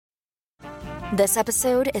This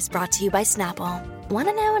episode is brought to you by Snapple. Want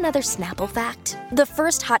to know another Snapple fact? The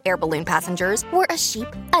first hot air balloon passengers were a sheep,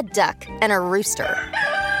 a duck, and a rooster.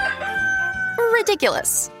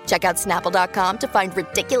 Ridiculous. Check out Snapple.com to find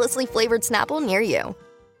ridiculously flavored Snapple near you.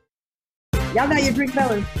 Y'all got your drink,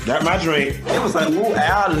 fellas? Got my drink. It was like, ooh,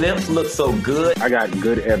 Al, lips look so good. I got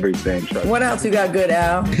good everything. What else you got good,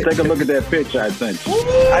 Al? Take a look at that picture I sent you.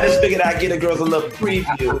 I just figured I'd get the girls a little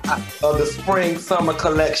preview of the spring summer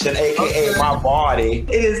collection, a.k.a. my body. It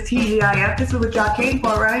is TGIF. This is what y'all came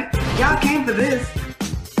for, right? Y'all came for this.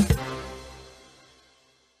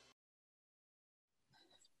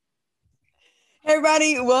 Hey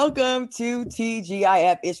everybody, welcome to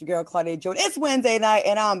TGIF. It's your girl Claudia Jordan. It's Wednesday night,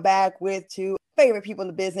 and I'm back with two favorite people in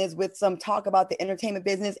the business with some talk about the entertainment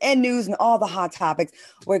business and news and all the hot topics.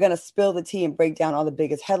 We're going to spill the tea and break down all the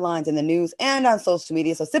biggest headlines in the news and on social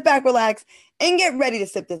media. So sit back, relax, and get ready to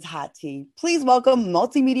sip this hot tea. Please welcome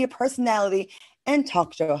multimedia personality and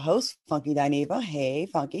talk show host, Funky Dineva. Hey,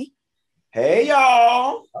 Funky. Hey,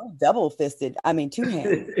 y'all. Oh, double-fisted. I mean, two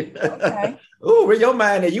hands. Okay. Ooh, where your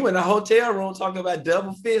mind at? You in a hotel room talking about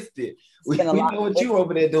double-fisted. We know what you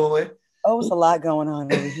over there doing. Oh, it's a lot going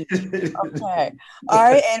on over here. Okay. All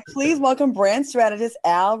right. And please welcome brand strategist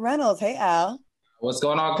Al Reynolds. Hey, Al. What's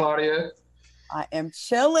going on, Claudia? I am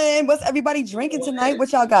chilling. What's everybody drinking tonight?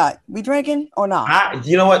 What y'all got? We drinking or not?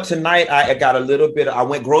 You know what? Tonight, I got a little bit. I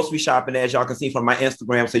went grocery shopping, as y'all can see from my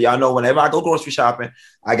Instagram. So y'all know whenever I go grocery shopping,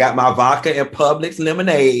 I got my vodka and Publix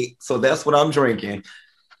lemonade. So that's what I'm drinking.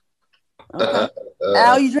 Okay.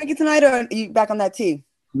 Al, you drinking tonight or are you back on that tea?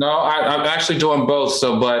 No, I'm actually doing both.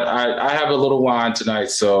 But I have a little wine tonight.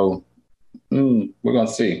 So we're going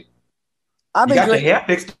to see. You got your hair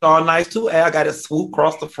fixed all nice too. I got it swoop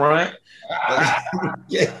across the front. I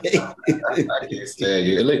can't stand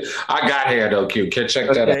you. I got hair though, Q. Check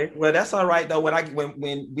that out. Well, that's all right though.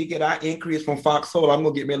 When we get our increase from Foxhole, I'm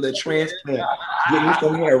gonna get me a little transplant. Get me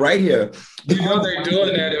some hair right here. You know they're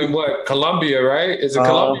doing that in what? Colombia, right? Is it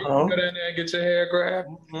Colombia? You go down there and get your hair grabbed?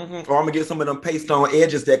 Mm-hmm. Or I'm gonna get some of them paste on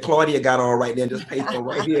edges that Claudia got on right there and just paste on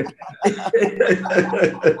right here.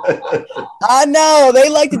 I know they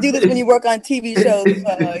like to do this when you work on TV shows.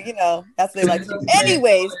 That's what they like to do.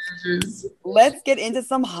 Anyways, let's get into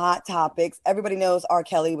some hot topics. Everybody knows R.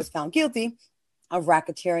 Kelly was found guilty of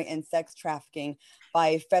racketeering and sex trafficking by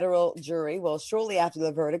a federal jury. Well, shortly after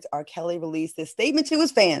the verdict, R. Kelly released this statement to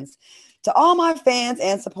his fans. To all my fans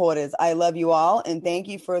and supporters, I love you all and thank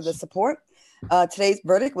you for the support. Today's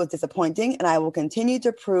verdict was disappointing and I will continue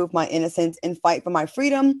to prove my innocence and fight for my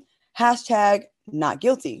freedom. #not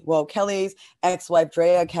guilty. Well, Kelly's ex-wife,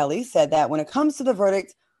 Drea Kelly, said that when it comes to the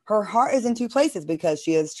verdict, her heart is in two places because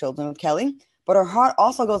she has children with Kelly, but her heart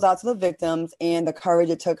also goes out to the victims and the courage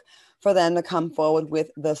it took for them to come forward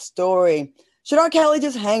with the story. Should R. Kelly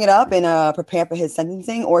just hang it up and prepare for his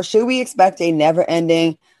sentencing, or should we expect a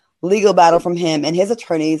never-ending legal battle from him and his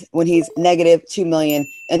attorneys when he's negative $2 million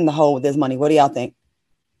in the hole with his money? What do y'all think?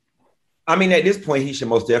 I mean, at this point, he should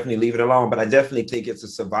most definitely leave it alone, but I definitely think it's a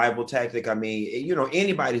survival tactic. I mean,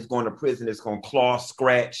 anybody who's going to prison is going to claw,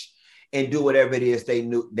 scratch, and do whatever it is they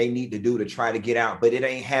need to do to try to get out. But it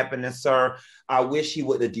ain't happening, sir. I wish he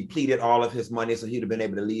would have depleted all of his money so he'd have been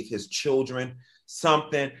able to leave his children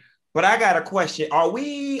something. But I got a question. Are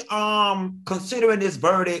we considering this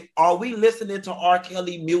verdict? Are we listening to R.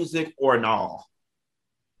 Kelly music or no?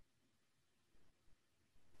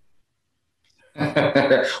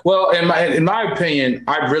 Well, in my opinion,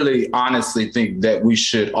 I really honestly think that we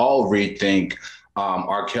should all rethink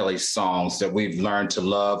R. Kelly's songs that we've learned to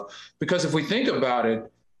love. Because if we think about it,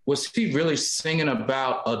 was he really singing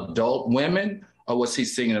about adult women or was he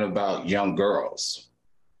singing about young girls?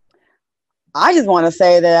 I just want to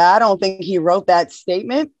say that I don't think he wrote that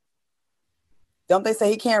statement. Don't they say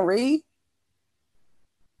he can't read?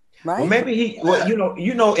 Right. Well, maybe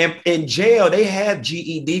in jail, they have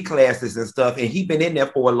GED classes and stuff, and he's been in there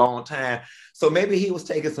for a long time. So maybe he was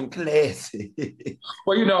taking some classes.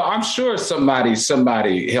 Well, I'm sure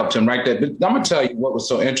somebody helped him write that. But I'm going to tell you what was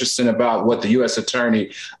so interesting about what the U.S.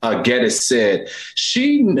 Attorney Geddes said.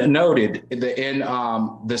 She noted that in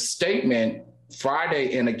the statement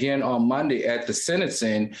Friday and again on Monday at the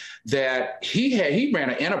sentencing that he ran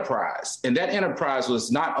an enterprise, and that enterprise was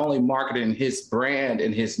not only marketing his brand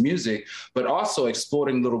and his music, but also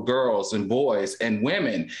exploiting little girls and boys and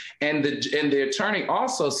women. And the attorney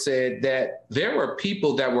also said that there were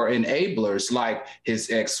people that were enablers, like his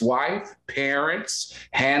ex-wife, parents,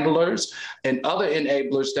 handlers, and other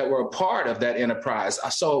enablers that were a part of that enterprise.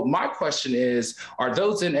 So my question is, are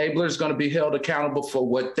those enablers going to be held accountable for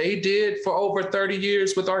what they did for over 30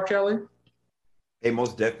 years with R. Kelly? They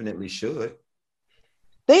most definitely should.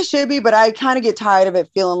 They should be, but I kind of get tired of it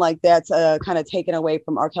feeling like that's kind of taken away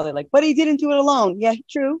from R. Kelly. Like, but he didn't do it alone. Yeah,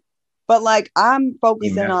 true. But like, I'm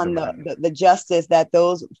focusing on the justice that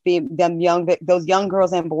those young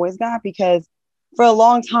girls and boys got, because for a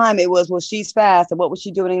long time it was, well, she's fast, and what was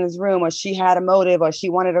she doing in this room, or she had a motive, or she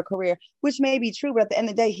wanted a career, which may be true, but at the end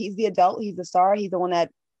of the day, he's the adult, he's the star, he's the one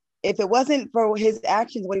that, if it wasn't for his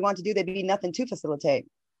actions, what he wanted to do, there'd be nothing to facilitate.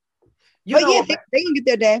 But yeah, they can get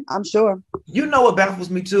their day, I'm sure. You know what baffles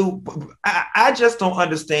me too? I just don't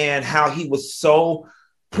understand how he was so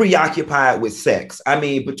preoccupied with sex. I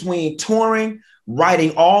mean, between touring,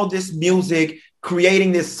 writing all this music,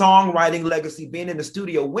 creating this songwriting legacy, being in the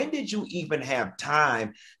studio, when did you even have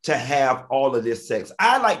time to have all of this sex?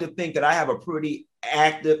 I like to think that I have a pretty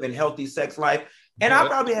active and healthy sex life, and I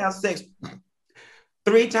probably have sex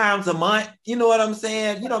 3 times a month. You know what I'm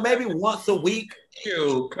saying? You know, maybe once a week.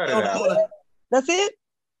 Cut it out. That's it?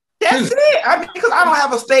 That's it. I mean, because I don't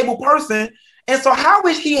have a stable person. And so how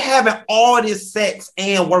is he having all this sex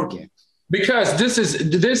and working? Because this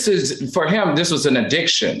is for him, this was an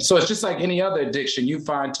addiction. So it's just like any other addiction. You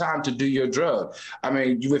find time to do your drug. I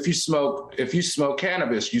mean, if you smoke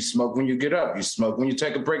cannabis, you smoke when you get up, you smoke when you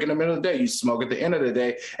take a break in the middle of the day, you smoke at the end of the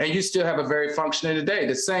day, and you still have a very functioning day.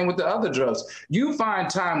 The same with the other drugs. You find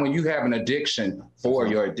time when you have an addiction for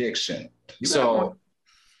your addiction. So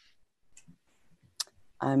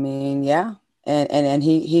I mean, yeah. And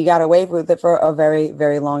he got away with it for a very,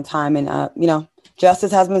 very long time. And, you know,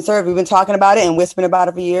 justice has been served. We've been talking about it and whispering about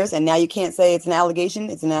it for years. And now you can't say it's an allegation.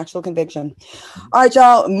 It's an actual conviction. All right,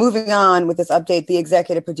 y'all, moving on with this update. The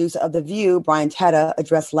executive producer of The View, Brian Teta,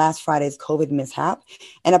 addressed last Friday's COVID mishap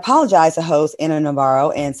and apologized to hosts Ana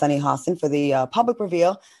Navarro and Sunny Hostin for the public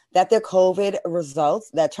reveal that their COVID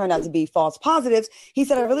results that turned out to be false positives. He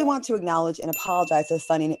said, I really want to acknowledge and apologize to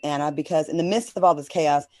Sunny and Anna, because in the midst of all this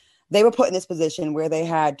chaos, they were put in this position where they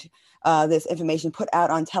had this information put out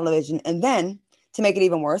on television. And then, to make it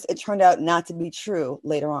even worse, it turned out not to be true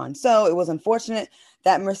later on. So it was unfortunate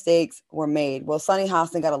that mistakes were made. Well, Sunny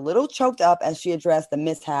Hostin got a little choked up as she addressed the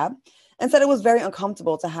mishap and said it was very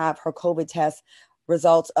uncomfortable to have her COVID test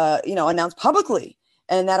results announced publicly,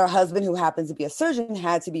 and that her husband, who happens to be a surgeon,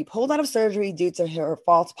 had to be pulled out of surgery due to her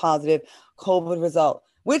false positive COVID result,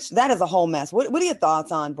 which that is a whole mess. What are your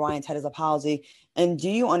thoughts on Brian Teta's apology? And do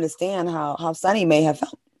you understand how Sunny may have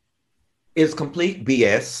felt? It's complete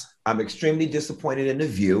BS. I'm extremely disappointed in The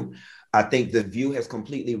View. I think The View has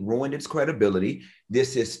completely ruined its credibility.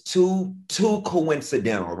 This is too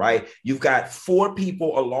coincidental, right? You've got 4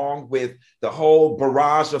 people along with the whole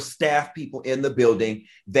barrage of staff people in the building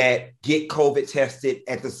that get COVID tested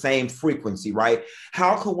at the same frequency, right?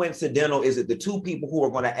 How coincidental is it the 2 people who are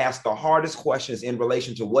going to ask the hardest questions in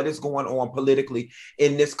relation to what is going on politically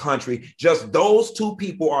in this country, just those 2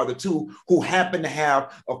 people are the 2 who happen to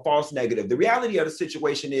have a false negative? The reality of the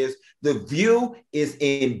situation is The View is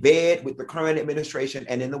in bed with the current administration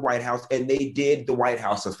and in the White House, and they did the White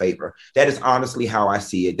House a favor. That is honestly how I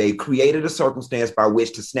see it. They created a circumstance by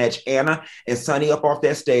which to snatch Anna and Sunny up off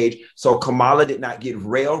that stage, so Kamala did not get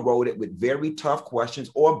railroaded with very tough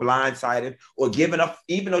questions or blindsided or given up,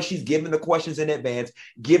 even though she's given the questions in advance,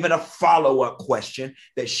 given a follow-up question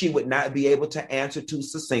that she would not be able to answer too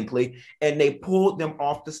succinctly, and they pulled them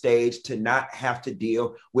off the stage to not have to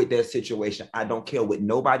deal with that situation. I don't care what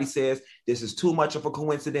nobody says. This is too much of a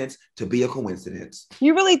coincidence to be a coincidence.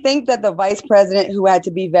 You really think that the vice president, who had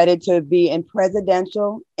to be vetted to be in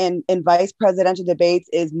presidential and in vice presidential debates,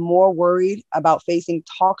 is more worried about facing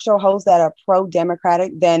talk show hosts that are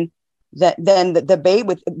pro-democratic than the debate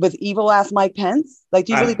with evil ass Mike Pence? Like,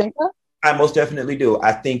 do you really think that? I most definitely do.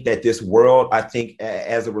 I think that this world,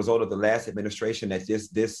 as a result of the last administration,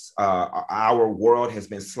 that our world has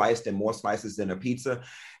been sliced in more slices than a pizza.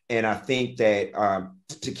 And I think that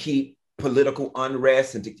to keep political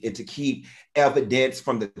unrest and to keep evidence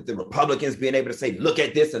from the Republicans being able to say, look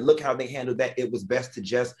at this and look how they handled that, it was best to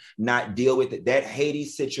just not deal with it. That Haiti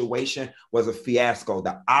situation was a fiasco.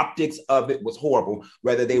 The optics of it was horrible,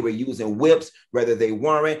 whether they were using whips, whether they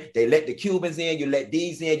weren't. They let the Cubans in, you let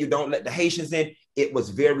these in, you don't let the Haitians in. It was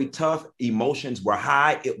very tough. Emotions were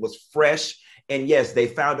high. It was fresh. And yes, they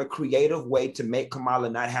found a creative way to make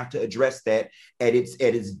Kamala not have to address that at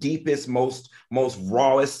its deepest, most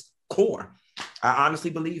rawest core. I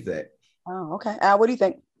honestly believe that. Oh, okay. What do you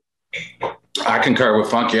think? I concur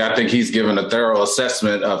with Funky. I think he's given a thorough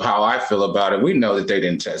assessment of how I feel about it. We know that they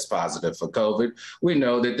didn't test positive for COVID. We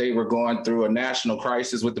know that they were going through a national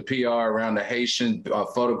crisis with the PR around the Haitian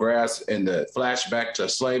photographs and the flashback to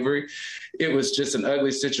slavery. It was just an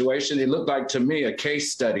ugly situation. It looked like, to me, a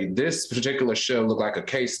case study. This particular show looked like a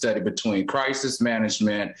case study between crisis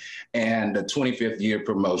management and the 25th year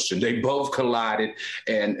promotion. They both collided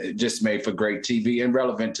and just made for great TV and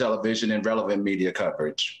relevant television and relevant media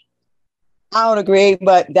coverage. I don't agree,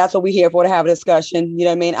 but that's what we're here for, to have a discussion. You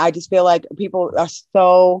know what I mean? I just feel like people are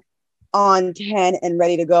so on 10 and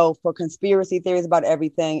ready to go for conspiracy theories about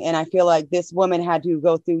everything. And I feel like this woman had to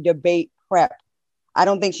go through debate prep. I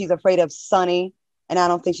don't think she's afraid of Sonny, and I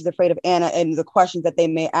don't think she's afraid of Anna and the questions that they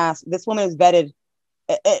may ask. This woman is vetted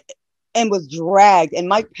and was dragged. And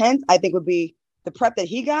Mike Pence, I think, would be the prep that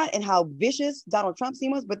he got and how vicious Donald Trump's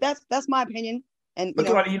team was. But that's my opinion. And but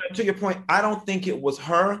to your point, I don't think it was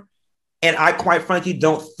her. And I quite frankly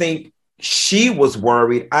don't think she was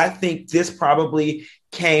worried. I think this probably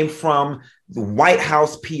came from the White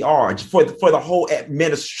House PR for the whole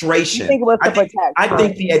administration. I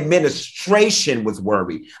think the administration was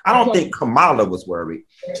worried. I don't think Kamala was worried.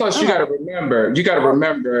 Plus, you got to remember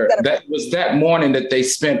that was that morning that they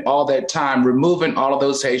spent all that time removing all of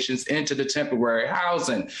those Haitians into the temporary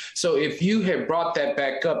housing. So if you had brought that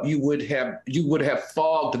back up, you would have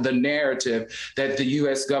fogged the narrative that the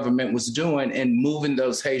U.S. government was doing and moving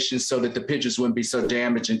those Haitians so that the pictures wouldn't be so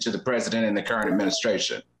damaging to the president and the current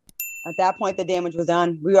administration. At that point, the damage was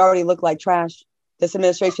done. We already looked like trash. This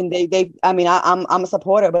administration, I'm a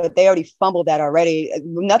supporter, but they already fumbled that already.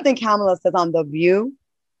 Nothing Kamala says on The View,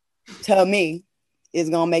 to me, is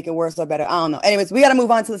going to make it worse or better. I don't know. Anyways, we got to move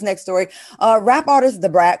on to this next story. Rap artist Da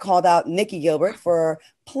Brat called out Nikki Gilbert for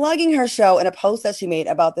plugging her show in a post that she made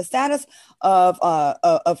about the status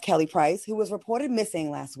of Kelly Price, who was reported missing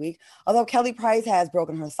last week. Although Kelly Price has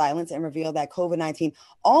broken her silence and revealed that COVID-19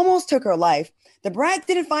 almost took her life, Da Brat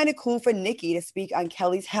didn't find it cool for Nikki to speak on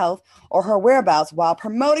Kelly's health or her whereabouts while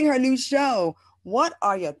promoting her new show. What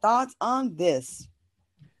are your thoughts on this?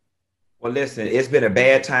 Well, listen, it's been a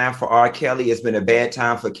bad time for R. Kelly. It's been a bad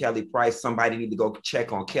time for Kelly Price. Somebody need to go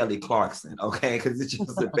check on Kelly Clarkson, okay? Because it's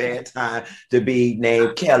just a bad time to be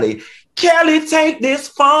named Kelly. Kelly, take this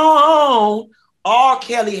phone. All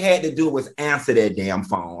Kelly had to do was answer that damn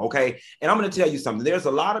phone, okay? And I'm going to tell you something. There's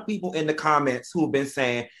a lot of people in the comments who have been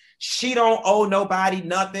saying, she don't owe nobody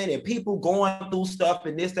nothing, and people going through stuff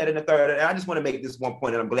and this, that, and the third. And I just want to make this one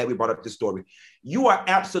point, and I'm glad we brought up this story. You are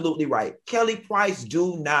absolutely right. Kelly Price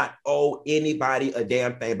do not owe anybody a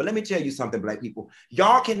damn thing. But let me tell you something, Black people.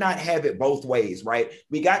 Y'all cannot have it both ways, right?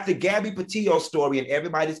 We got the Gabby Petito story, and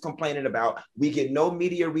everybody's complaining about we get no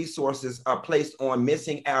media resources placed on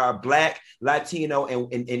missing Black, Latino,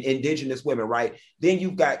 and Indigenous women, right? Then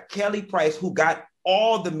you've got Kelly Price, who got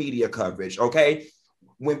all the media coverage, okay?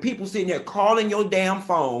 When people sitting here calling your damn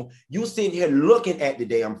phone, you sitting here looking at the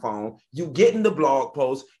damn phone, you getting the blog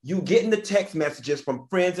posts, you getting the text messages from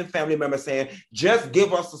friends and family members saying, just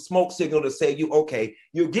give us a smoke signal to say you okay.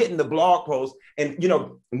 You're getting the blog posts. And, you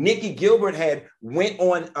know, Nikki Gilbert had went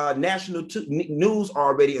on national news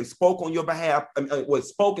already and spoke on your behalf,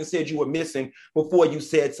 spoke and said you were missing before you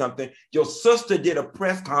said something. Your sister did a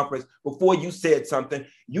press conference before you said something.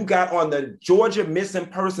 You got on the Georgia missing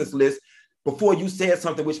persons list before you said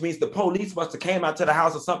something, which means the police must have came out to the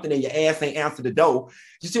house or something and your ass ain't answered the door.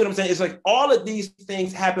 You see what I'm saying? It's like all of these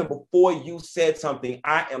things happen before you said something.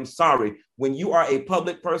 I am sorry. When you are a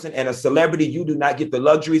public person and a celebrity, you do not get the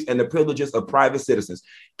luxuries and the privileges of private citizens.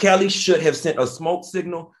 Kelly should have sent a smoke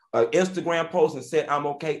signal, an Instagram post and said, I'm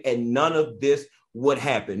okay. And none of this would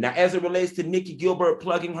happen. Now, as it relates to Nikki Gilbert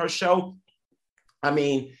plugging her show, I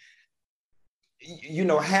mean, you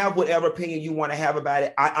know, have whatever opinion you want to have about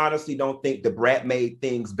it. I honestly don't think Da Brat made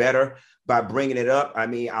things better by bringing it up. I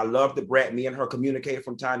mean, I love Da Brat. Me and her communicate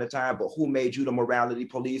from time to time, but who made you the morality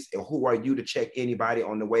police? And who are you to check anybody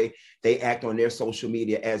on the way they act on their social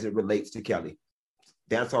media as it relates to Kelly?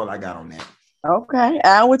 That's all I got on that. Okay.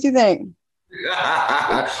 Al, what you think?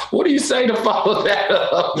 What do you say to follow that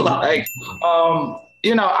up? Like,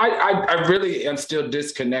 you know, I really am still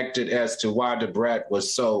disconnected as to why Da Brat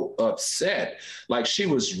was so upset. Like, she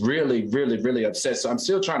was really, really, really upset. So I'm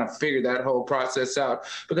still trying to figure that whole process out,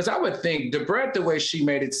 because I would think Da Brat, the way she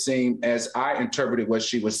made it seem, as I interpreted what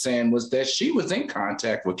she was saying, was that she was in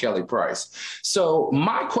contact with Kelly Price. So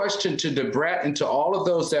my question to Da Brat and to all of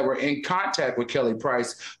those that were in contact with Kelly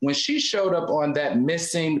Price, when she showed up on that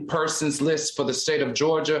missing persons list for the state of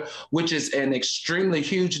Georgia, which is an extremely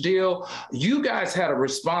huge deal, you guys had got a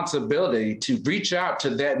responsibility to reach out to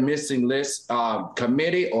that missing list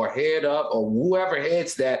committee or head up or whoever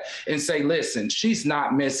heads that and say, listen, she's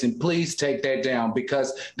not missing. Please take that down,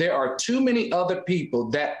 because there are too many other people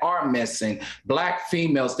that are missing, Black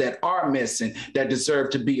females that are missing, that deserve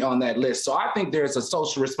to be on that list. So I think there's a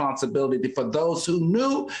social responsibility for those who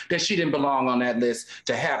knew that she didn't belong on that list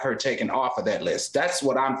to have her taken off of that list. That's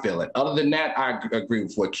what I'm feeling. Other than that, I agree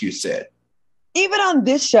with what Q said. Even on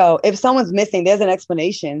this show, if someone's missing, there's an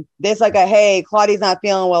explanation. There's like a, hey, Claudia's not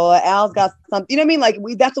feeling well, or Al's got something. You know what I mean?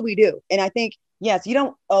 Like, that's what we do. And I think, yes, you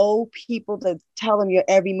don't owe people to tell them your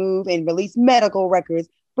every move and release medical records,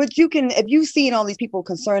 but you can, if you've seen all these people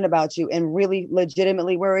concerned about you and really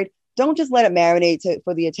legitimately worried, don't just let it marinate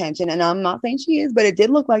for the attention. And I'm not saying she is, but it did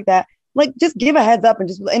look like that. Like, just give a heads up and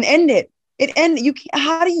end it.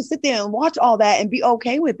 How do you sit there and watch all that and be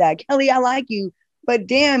okay with that? Kelly, I like you, but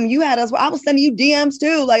damn, you had us. I was sending you DMs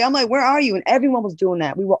too. Like, I'm like, where are you? And everyone was doing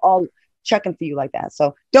that. We were all checking for you like that.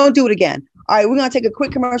 So don't do it again. All right, we're going to take a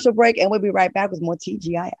quick commercial break and we'll be right back with more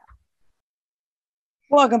TGIF.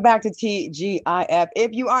 Welcome back to TGIF.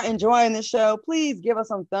 If you are enjoying the show, please give us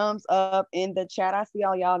some thumbs up in the chat. I see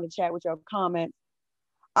all y'all in the chat with your comments.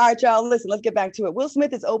 All right, y'all, listen, let's get back to it. Will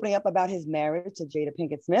Smith is opening up about his marriage to Jada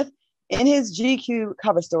Pinkett Smith. In his GQ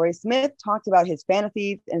cover story, Smith talked about his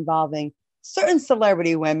fantasies involving certain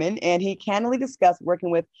celebrity women, and he candidly discussed working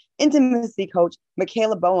with intimacy coach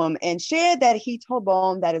Michaela Boehm and shared that he told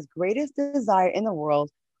Boehm that his greatest desire in the world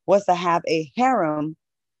was to have a harem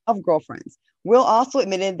of girlfriends. Will also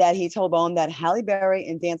admitted that he told Boehm that Halle Berry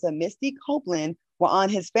and dancer Misty Copeland were on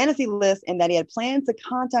his fantasy list and that he had planned to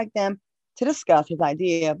contact them to discuss his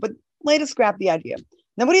idea, but later scrapped the idea.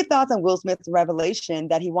 Now, what are your thoughts on Will Smith's revelation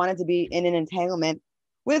that he wanted to be in an entanglement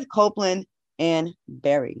with Copeland and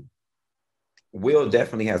Berry? Will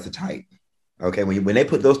definitely has the type. Okay, when they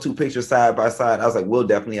put those two pictures side by side, I was like, Will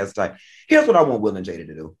definitely has the type. Here's what I want Will and Jada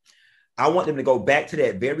to do. I want them to go back to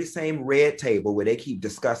that very same red table where they keep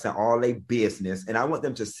discussing all their business, and I want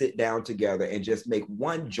them to sit down together and just make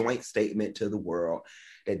one joint statement to the world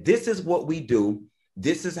that this is what we do.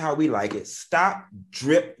 This is how we like it. Stop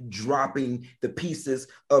drip dropping the pieces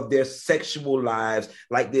of their sexual lives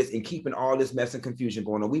like this and keeping all this mess and confusion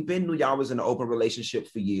going on. We've been knew y'all was in an open relationship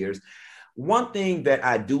for years. One thing that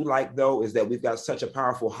I do like, though, is that we've got such a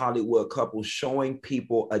powerful Hollywood couple showing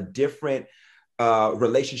people a different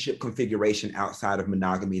relationship configuration outside of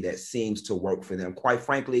monogamy that seems to work for them. Quite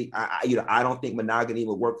frankly, I don't think monogamy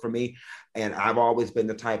would work for me. And I've always been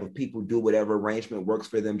the type of people do whatever arrangement works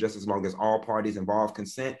for them, just as long as all parties involve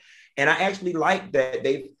consent. And I actually like that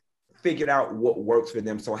they've figured out what works for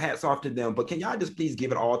them. So hats off to them. But can y'all just please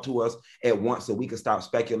give it all to us at once so we can stop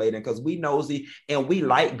speculating? Because we nosy and we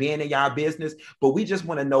like being in y'all business, but we just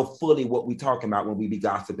want to know fully what we talking about when we be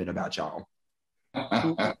gossiping about y'all.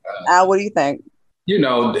 Al, what do you think? You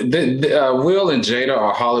know, Will and Jada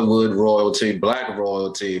are Hollywood royalty, Black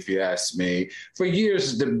royalty, if you ask me. For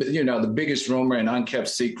years, the biggest rumor and unkept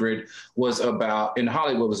secret was about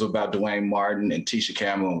Dwayne Martin and Tisha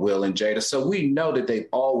Campbell and Will and Jada. So we know that they've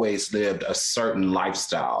always lived a certain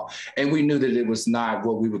lifestyle. And we knew that it was not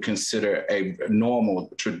what we would consider a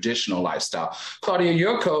normal, traditional lifestyle. Claudia,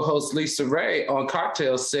 your co-host, Lisa Ray, on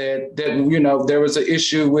Cocktail said that, there was an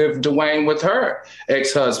issue with Dwayne with her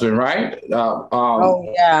ex-husband, right?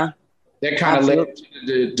 Oh, yeah. That kind of led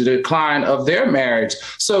to the decline of their marriage.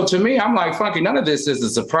 So to me, I'm like, Funky, none of this is a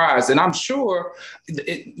surprise. And I'm sure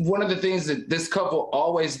one of the things that this couple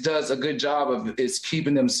always does a good job of is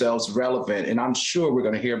keeping themselves relevant. And I'm sure we're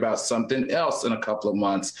going to hear about something else in a couple of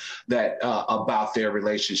months that about their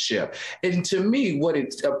relationship. And to me, what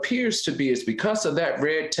it appears to be is because of that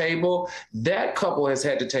red table, that couple has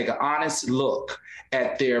had to take an honest look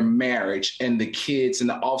at their marriage and the kids and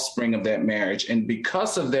the offspring of that marriage. And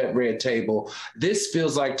because of that red table, this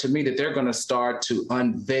feels like to me that they're going to start to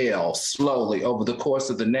unveil slowly over the course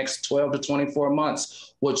of the next 12 to 24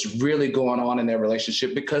 months what's really going on in their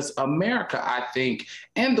relationship, because America, I think,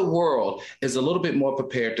 and the world is a little bit more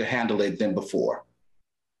prepared to handle it than before.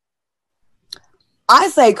 I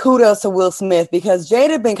say kudos to Will Smith, because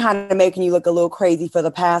Jada been kind of making you look a little crazy for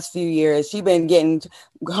the past few years. She's been getting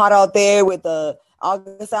caught out there with the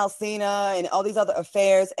August Alsina and all these other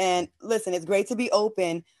affairs. And listen, it's great to be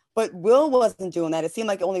open, but Will wasn't doing that. It seemed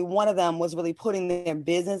like only one of them was really putting their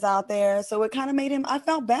business out there. So it kind of made him, I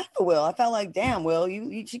felt bad for Will. I felt like, damn, Will,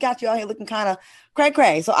 she got you out here looking kind of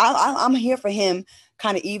cray-cray. So I'm here for him,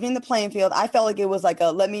 kind of evening the playing field. I felt like it was like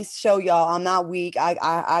let me show y'all I'm not weak.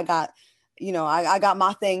 I got, I got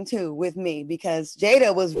my thing too with me, because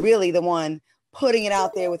Jada was really the one putting it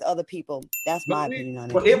out there with other people. That's my opinion on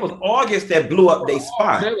it. Well, it was August that blew up their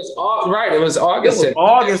spot. It was right. It was August.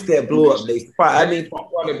 That blew up their spot. I mean,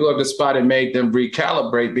 it blew up the spot and made them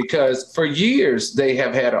recalibrate because for years they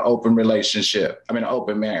have had an open relationship. I mean, an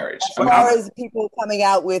open marriage. As far as people coming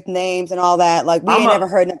out with names and all that, like we ain't never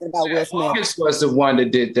heard nothing about Will Smith. August was the one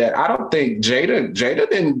that did that. I don't think Jada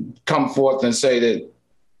didn't come forth and say that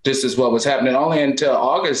this is what was happening. Only until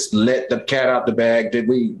August let the cat out the bag did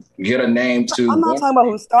we get a name to. I'm not talking about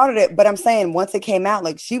who started it, but I'm saying once it came out,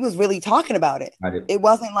 like she was really talking about it. It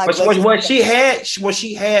wasn't like what she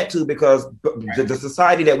had to, because the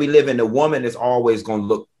society that we live in, the woman is always going to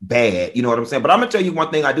look bad. You know what I'm saying? But I'm gonna tell you one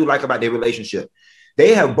thing I do like about their relationship.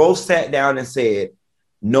 They have both sat down and said,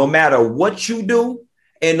 no matter what you do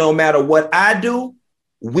and no matter what I do,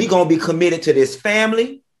 we gonna be committed to this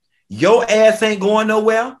family. Your ass ain't going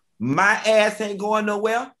nowhere. My ass ain't going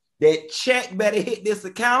nowhere. That check better hit this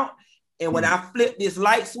account. And when I flip this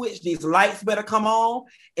light switch, these lights better come on.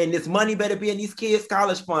 And this money better be in these kids'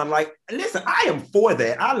 college fund. Like, listen, I am for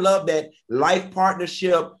that. I love that life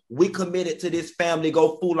partnership. We committed to this family.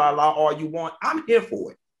 Go fool la la all you want. I'm here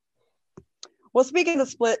for it. Well, speaking of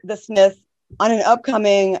the Smiths, on an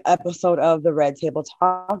upcoming episode of the Red Table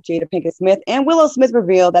Talk, Jada Pinkett Smith and Willow Smith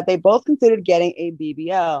revealed that they both considered getting a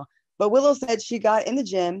BBL. But Willow said she got in the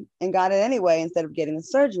gym and got it anyway instead of getting the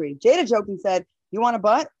surgery. Jada joked and said, "You want a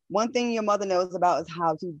butt? One thing your mother knows about is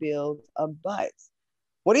how to build a butt."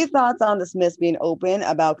 What are your thoughts on the Smiths being open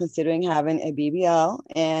about considering having a BBL?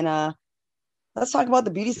 And let's talk about the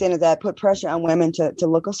beauty standards that put pressure on women to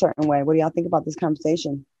look a certain way. What do y'all think about this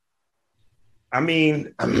conversation? I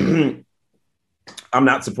mean, I'm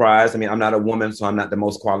not surprised. I mean, I'm not a woman, so I'm not the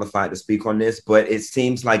most qualified to speak on this, but it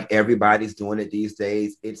seems like everybody's doing it these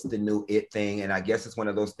days. It's the new it thing. And I guess it's one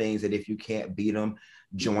of those things that if you can't beat them,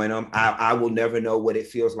 join them. I will never know what it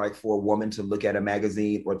feels like for a woman to look at a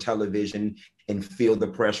magazine or television and feel the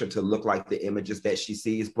pressure to look like the images that she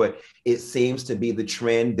sees, but it seems to be the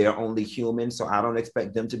trend. They're only human, so I don't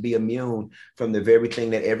expect them to be immune from the very thing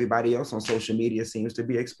that everybody else on social media seems to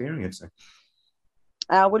be experiencing.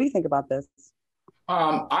 What do you think about this?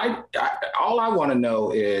 All I want to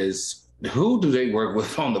know is who do they work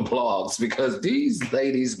with on the blogs? Because these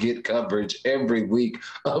ladies get coverage every week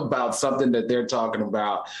about something that they're talking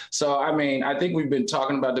about. So, I mean, I think we've been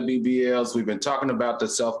talking about the BBLs. We've been talking about the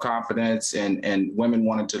self-confidence and women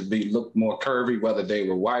wanting to look more curvy, whether they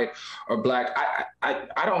were white or black.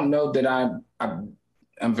 I don't know that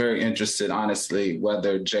I'm very interested, honestly,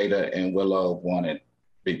 whether Jada and Willow wanted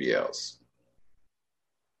BBLs.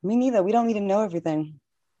 Me neither. We don't need to know everything.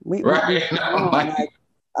 Right.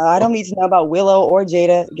 I don't need to know about Willow or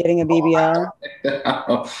Jada getting a BBL.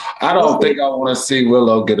 I don't think I want to see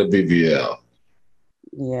Willow get a BBL.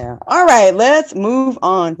 Yeah. All right. Let's move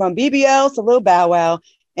on from BBLs to Lil Bow Wow.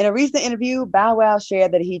 In a recent interview, Bow Wow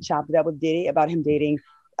shared that he chopped it up with Diddy about him dating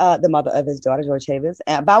the mother of his daughter, George Chavis.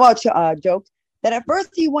 And Bow Wow joked that at first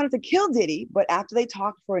he wanted to kill Diddy, but after they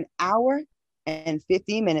talked for an hour and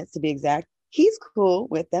 15 minutes to be exact, he's cool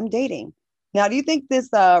with them dating. Now, do you think this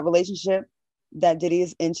relationship that Diddy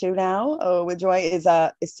is into now with Joy is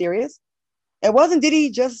serious? It wasn't Diddy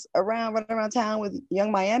just running around town with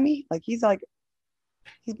Young Miami? Like he's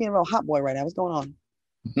being a real hot boy right now. What's going on?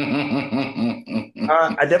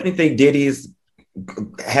 I definitely think Diddy's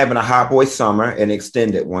having a hot boy summer, an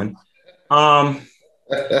extended one.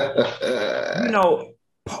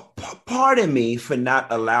 Pardon me for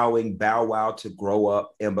not allowing Bow Wow to grow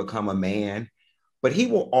up and become a man, but he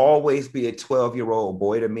will always be a 12-year-old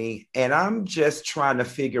boy to me. And I'm just trying to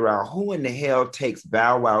figure out who in the hell takes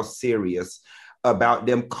Bow Wow serious about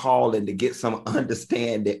them calling to get some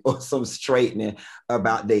understanding or some straightening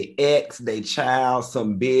about their ex, their child,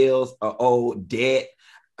 some bills, an old debt,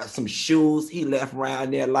 some shoes he left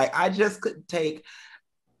around there. Like, I just couldn't take,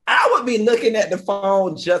 I would be looking at the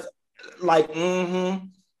phone just like,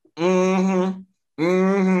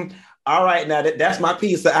 all right, now that's my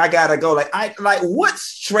piece. So I gotta go. Like what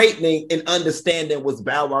straightening and understanding was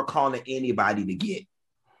Bow Wow calling anybody to get?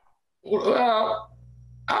 Well,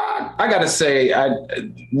 I gotta say,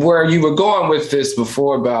 where you were going with this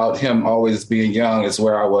before about him always being young is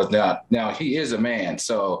where I was now. Now he is a man,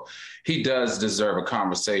 so he does deserve a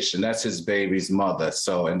conversation. That's his baby's mother.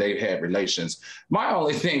 So, and they've had relations. My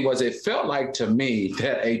only thing was, it felt like to me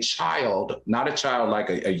that a child, not a child like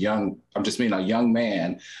a young, I'm just meaning a young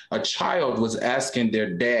man, a child was asking their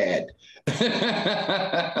dad.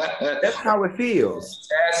 That's how it feels.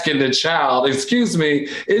 Asking the child, excuse me,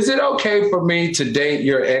 is it okay for me to date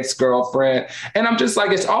your ex-girlfriend? And I'm just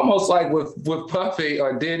like, it's almost like with Puffy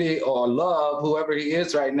or Diddy or Love, whoever he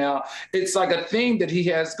is right now, it's like a theme that he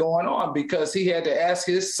has going on because he had to ask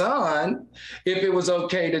his son if it was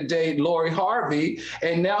okay to date Lori Harvey.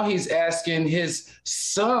 And now he's asking his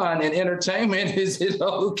son in entertainment, is it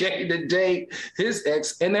okay to date his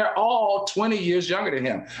ex? And they're all 20 years younger than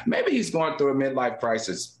him. Maybe he's going through a midlife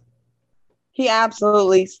crisis. He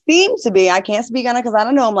absolutely seems to be. I can't speak on it because I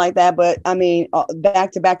don't know him like that. But I mean,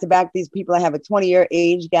 back to back, these people that have a 20-year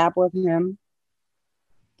age gap with him.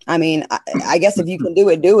 I mean, I guess if you can do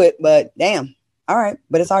it, do it. But damn. All right.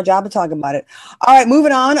 But it's our job to talk about it. All right.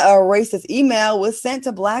 Moving on. A racist email was sent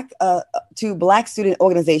to black student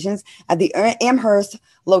organizations at the Amherst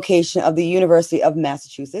location of the University of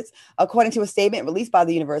Massachusetts. According to a statement released by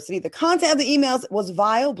the university, the content of the emails was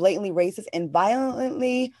vile, blatantly racist, and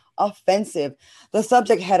violently offensive. The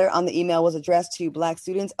subject header on the email was addressed to black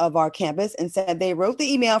students of our campus and said they wrote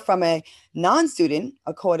the email from a non-student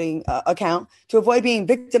account to avoid being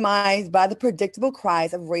victimized by the predictable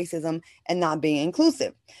cries of racism and not being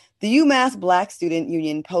inclusive. The UMass Black Student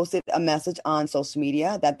Union posted a message on social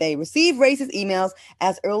media that they received racist emails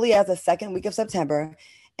as early as the second week of September.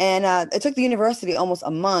 And it took the university almost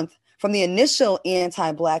a month from the initial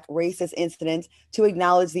anti-Black racist incident to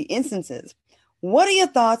acknowledge the instances. What are your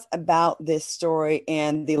thoughts about this story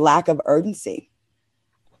and the lack of urgency?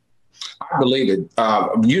 I believe it.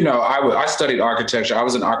 I studied architecture. I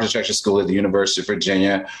was in architecture school at the University of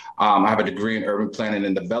Virginia. I have a degree in urban planning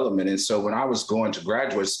and development. And so when I was going to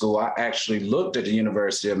graduate school, I actually looked at the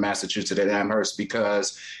University of Massachusetts at Amherst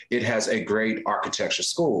because it has a great architecture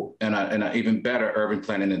school and an even better urban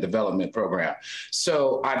planning and development program.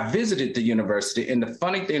 So I visited the university. And the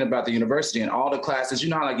funny thing about the university and all the classes, you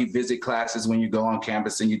know how like you visit classes when you go on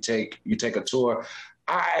campus and you take a tour.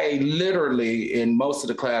 I literally, in most of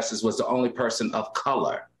the classes, was the only person of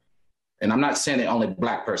color. And I'm not saying the only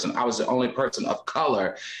Black person. I was the only person of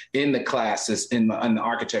color in the classes in the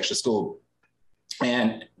architecture school.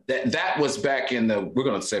 And that was back in the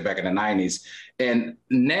 90s. And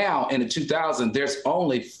now in the 2000s, there's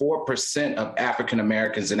only 4% of African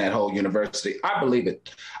Americans in that whole university. I believe it.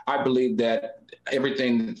 I believe that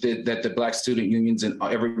everything that the Black student unions and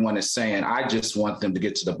everyone is saying, I just want them to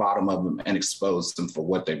get to the bottom of them and expose them for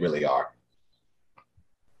what they really are.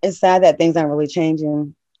 It's sad that things aren't really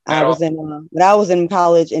changing. When I was in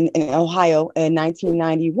college in Ohio in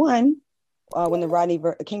 1991, when the Rodney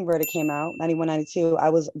King verdict came out, 91, 92, I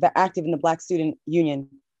was active in the Black student union.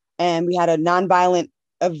 And we had a nonviolent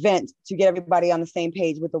event to get everybody on the same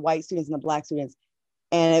page with the white students and the Black students.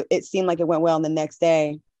 And it seemed like it went well. And the next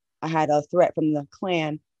day, I had a threat from the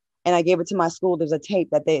Klan, and I gave it to my school. There's a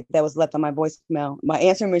tape that was left on my voicemail, my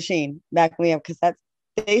answering machine back when we have cassettes.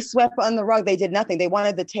 They swept on the rug. They did nothing. They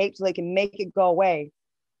wanted the tape so they can make it go away.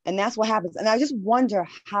 And that's what happens. And I just wonder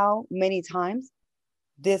how many times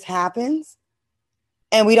this happens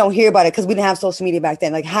and we don't hear about it because we didn't have social media back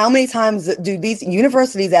then. Like, how many times do these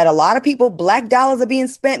universities that a lot of people, Black dollars are being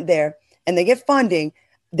spent there and they get funding,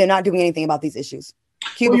 they're not doing anything about these issues?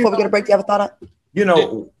 Q, before we get a break, do you have a thought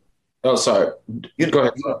on? Oh, sorry. Go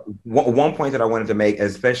ahead. One point that I wanted to make,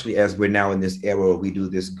 especially as we're now in this era where we do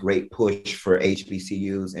this great push for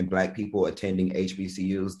HBCUs and Black people attending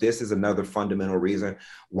HBCUs, this is another fundamental reason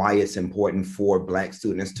why it's important for Black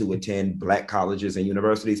students to attend Black colleges and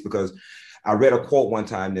universities, because I read a quote one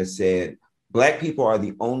time that said, Black people are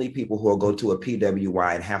the only people who will go to a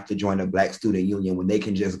PWI and have to join a Black student union when they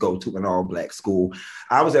can just go to an all-Black school.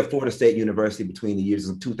 I was at Florida State University between the years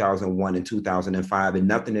of 2001 and 2005, and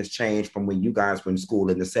nothing has changed from when you guys were in school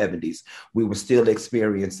in the 70s. We were still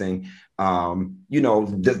experiencing,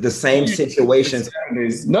 the same situations.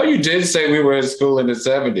 No, you did say we were in school in the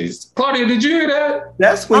 70s. Claudia, did you hear that?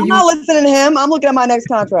 That's when I'm not listening to him. I'm looking at my next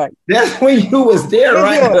contract. That's when you was there,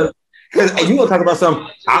 right? Because you want to talk about something,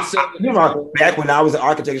 back when I was in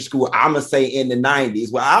architecture school, I'm going to say in the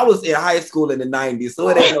 90s. Well, I was in high school in the 90s, so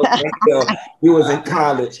it ain't no big deal. You was in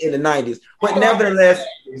college in the 90s. But nevertheless,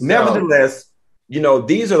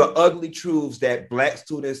 these are the ugly truths that Black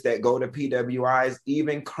students that go to PWIs,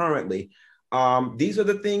 even currently, these are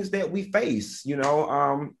the things that we face.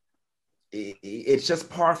 It's just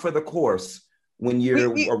par for the course when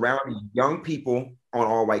you're around young people on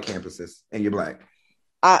all white campuses and you're Black.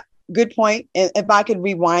 Good point. And if I could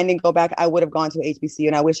rewind and go back, I would have gone to HBCU,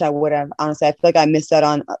 and I wish I would have. Honestly, I feel like I missed out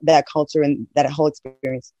on that culture and that whole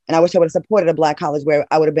experience. And I wish I would have supported a Black college where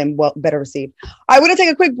I would have been better received. All right, we're going to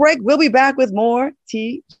take a quick break. We'll be back with more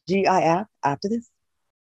TGIF after this.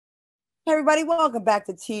 Hey, everybody, welcome back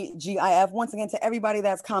to TGIF. Once again, to everybody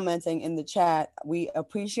that's commenting in the chat, we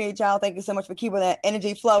appreciate y'all. Thank you so much for keeping that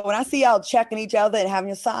energy flow. When I see y'all checking each other and having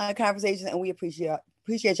your side conversations, and we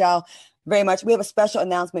appreciate y'all very much. We have a special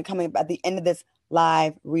announcement coming up at the end of this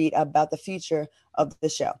live read about the future of the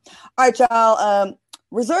show. All right, y'all.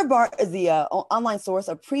 Reserve Bar is the online source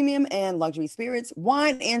of premium and luxury spirits,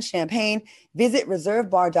 wine, and champagne. Visit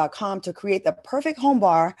reservebar.com to create the perfect home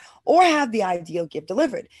bar or have the ideal gift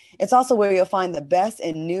delivered. It's also where you'll find the best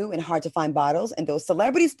and new and hard to find bottles and those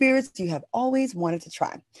celebrity spirits you have always wanted to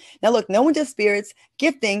try. Now, look, no one does spirits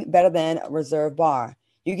gifting better than Reserve Bar.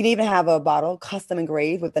 You can even have a bottle custom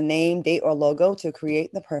engraved with the name, date, or logo to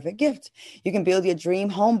create the perfect gift. You can build your dream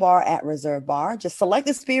home bar at Reserve Bar. Just select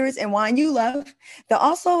the spirits and wine you love. They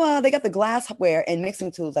got the glassware and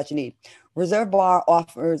mixing tools that you need. Reserve Bar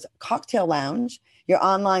offers Cocktail Lounge, your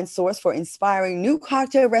online source for inspiring new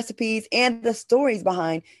cocktail recipes and the stories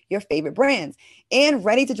behind your favorite brands. And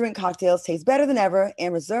ready-to-drink cocktails taste better than ever,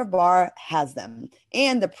 and Reserve Bar has them.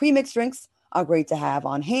 And the pre-mixed drinks are great to have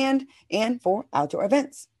on hand and for outdoor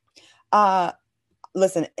events.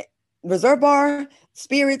 Listen, Reserve Bar,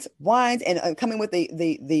 spirits, wines, and coming with the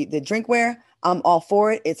drinkware, I'm all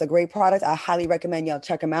for it. It's a great product. I highly recommend y'all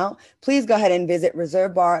check them out. Please go ahead and visit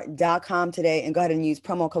reservebar.com today and go ahead and use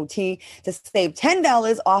promo code T to save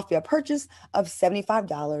 $10 off your purchase of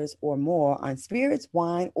 $75 or more on spirits,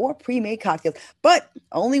 wine, or pre-made cocktails. But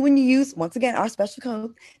only when you use, once again, our special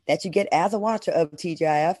code that you get as a watcher of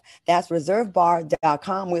TGIF. That's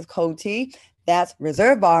reservebar.com with code T. That's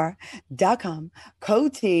reservebar.com,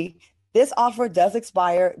 code T. This offer does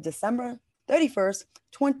expire December 31st,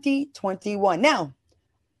 2021. Now,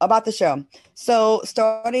 about the show. So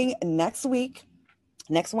starting next Wednesday,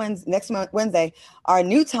 our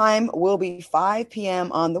new time will be 5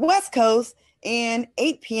 p.m. on the West Coast and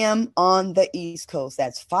 8 p.m. on the East Coast.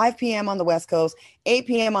 That's 5 p.m. on the West Coast, 8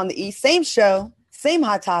 p.m. on the East. Same show, same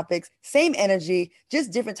hot topics, same energy,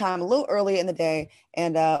 just different time, a little earlier in the day.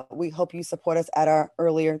 And we hope you support us at our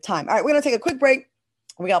earlier time. All right, we're going to take a quick break.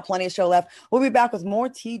 We got plenty of show left. We'll be back with more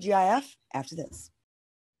TGIF after this.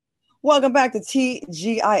 Welcome back to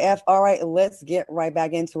TGIF. All right, let's get right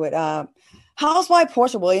back into it. Housewife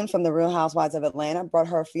Porsha Williams from the Real Housewives of Atlanta brought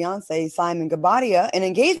her fiance, Simon Guobadia, an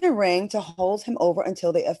engagement ring to hold him over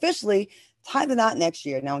until they officially tie the knot next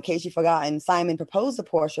year. Now, in case you've forgotten, Simon proposed to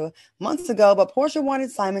Porsha months ago, but Porsha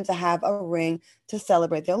wanted Simon to have a ring to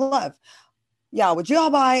celebrate their love. Y'all, would y'all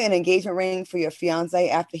buy an engagement ring for your fiance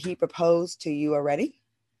after he proposed to you already?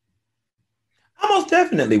 I most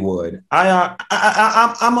definitely would.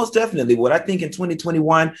 I most definitely would. I think in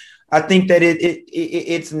 2021, I think that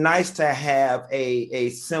it's nice to have a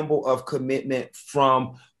symbol of commitment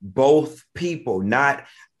from both people, not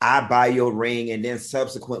I buy your ring and then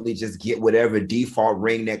subsequently just get whatever default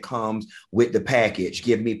ring that comes with the package.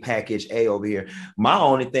 Give me package A over here. My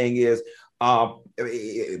only thing is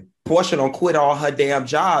Porsha don't quit all her damn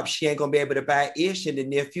jobs. She ain't gonna be able to buy Ish in the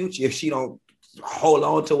near future if she don't hold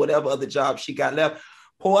on to whatever other job she got left.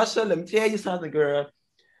 Porsha, let me tell you something, girl.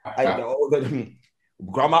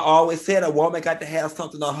 Grandma always said a woman got to have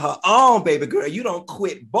something on her own, baby girl. You don't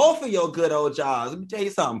quit both of your good old jobs. Let me tell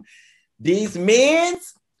you something. These men,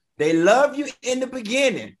 they love you in the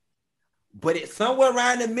beginning, but it's somewhere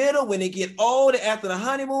around the middle when they get older after the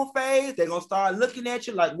honeymoon phase, they're going to start looking at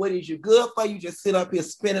you like, what is you good for? You just sit up here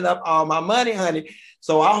spending up all my money, honey.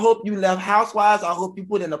 So I hope you left Housewives. I hope you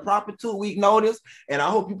put in the proper 2-week notice. And I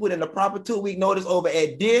hope you put in the proper 2-week notice over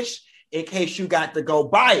at Dish in case you got to go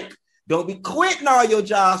bike. Don't be quitting all your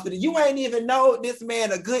jobs, but you ain't even know this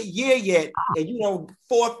man a good year yet, and you don't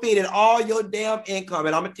forfeited all your damn income.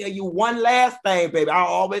 And I'm going to tell you one last thing, baby. I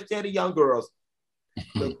always tell the young girls,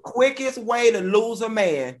 the quickest way to lose a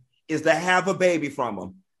man is to have a baby from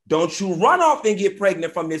him. Don't you run off and get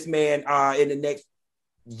pregnant from this man in the next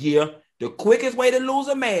year. The quickest way to lose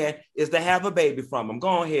a man is to have a baby from him.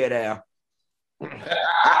 Go ahead, Al.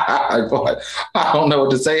 I don't know what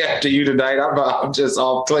to say after you tonight. I'm just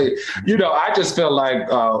off clean. I just feel like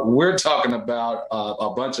we're talking about a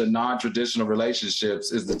bunch of non-traditional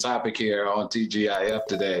relationships is the topic here on TGIF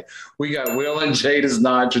today. We got Will and Jada's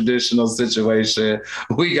non-traditional situation.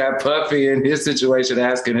 We got Puffy and his situation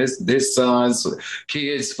asking his sons,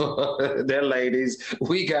 kids for their ladies.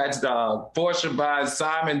 We got Porsha buying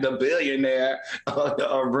Simon the billionaire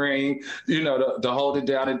a ring, to hold it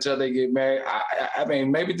down until they get married. I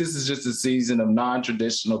mean, maybe this is just a season of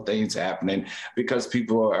non-traditional things happening because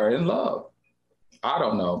people are in love. I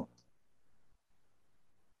don't know.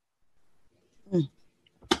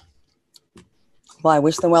 Well, I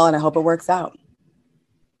wish them well, and I hope it works out.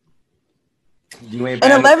 You ain't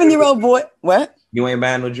an 11-year-old boy. What? You ain't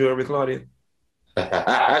buying no jewelry, Claudia?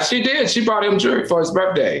 She did. She bought him jewelry for his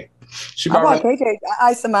birthday. I bought KK.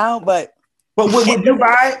 I iced him out, but would you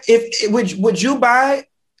buy would you buy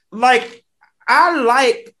like I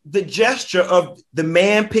like the gesture of the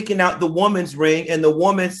man picking out the woman's ring and the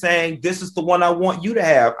woman saying, "This is the one I want you to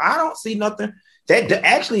have." I don't see nothing that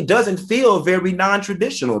actually doesn't feel very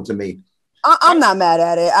non-traditional to me. I'm not mad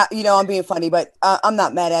at it. I'm being funny, but I'm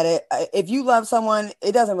not mad at it. If you love someone,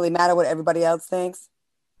 it doesn't really matter what everybody else thinks.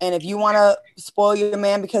 And if you want to spoil your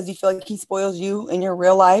man because you feel like he spoils you in your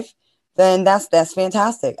real life, then that's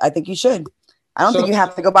fantastic. I think you should. I don't think you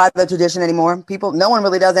have to go by the tradition anymore. No one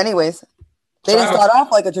really does anyways. They didn't start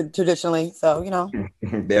off like traditionally, so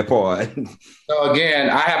Their part. So again,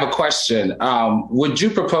 I have a question. Would you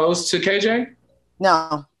propose to KJ?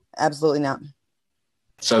 No, absolutely not.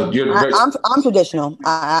 So you're I'm traditional.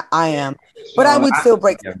 I am, but I would still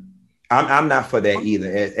break. I'm not for that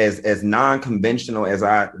either. As non-conventional as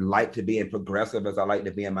I like to be and progressive as I like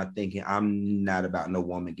to be in my thinking, I'm not about no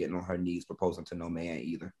woman getting on her knees proposing to no man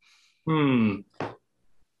either.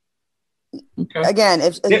 Okay. Again,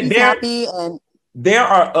 if he's happy and there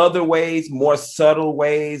are other ways, more subtle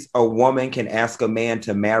ways a woman can ask a man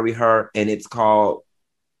to marry her, and it's called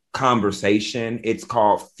conversation. It's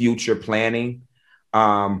called future planning.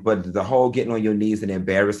 But the whole getting on your knees and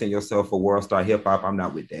embarrassing yourself for world star hip hop, I'm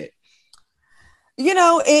not with that.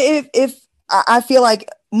 If I feel like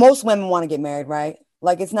most women want to get married, right?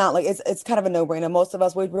 Like it's not like it's kind of a no-brainer. Most of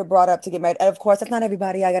us were brought up to get married. And of course, that's not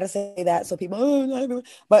everybody. I gotta say that. So people, not everybody.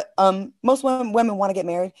 But most women want to get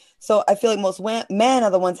married. So I feel like most men are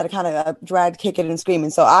the ones that are kind of dragged, kicking and screaming.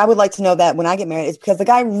 So I would like to know that when I get married, it's because the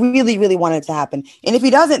guy really, really wanted it to happen. And if he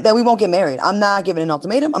doesn't, then we won't get married. I'm not giving an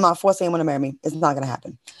ultimatum. I'm not forcing anyone to marry me. It's not gonna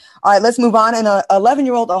happen. All right, let's move on. And an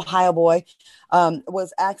 11-year-old Ohio boy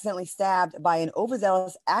was accidentally stabbed by an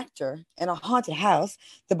overzealous actor in a haunted house.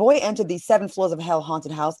 The boy entered the 7 floors of hell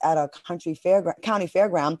haunted house at a county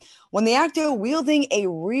fairground when the actor, wielding a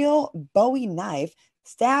real Bowie knife,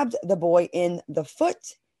 stabbed the boy in the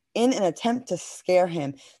foot in an attempt to scare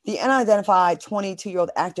him. The unidentified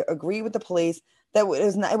 22-year-old actor agreed with the police that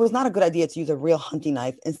it was not a good idea to use a real hunting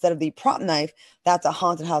knife instead of the prop knife that the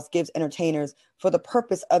haunted house gives entertainers for the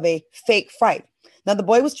purpose of a fake fright. Now, the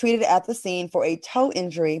boy was treated at the scene for a toe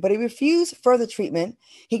injury, but he refused further treatment.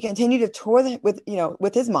 He continued to tour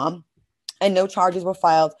with his mom, and no charges were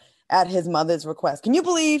filed at his mother's request. Can you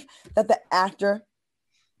believe that the actor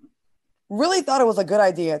really thought it was a good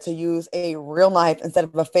idea to use a real knife instead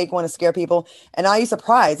of a fake one to scare people? And are you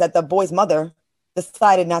surprised that the boy's mother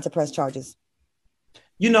decided not to press charges?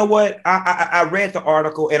 You know what? I read the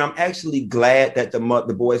article, and I'm actually glad that the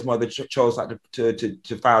boy's mother chose not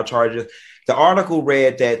to file charges. The article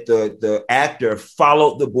read that the actor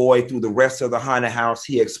followed the boy through the rest of the haunted house.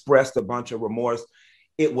 He expressed a bunch of remorse.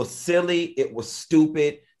 It was silly. It was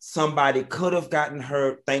stupid. Somebody could have gotten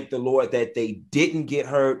hurt. Thank the Lord that they didn't get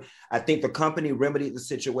hurt. I think the company remedied the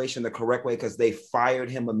situation the correct way because they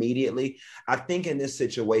fired him immediately. I think in this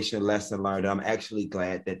situation, lesson learned. I'm actually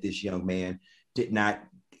glad that this young man did not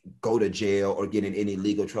go to jail or get in any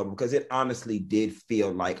legal trouble, because it honestly did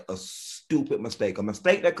feel like a stupid mistake, a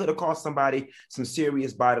mistake that could have caused somebody some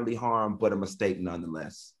serious bodily harm, but a mistake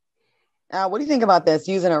nonetheless. What do you think about this,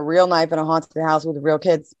 using a real knife in a haunted house with real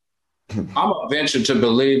kids? I'm a venture to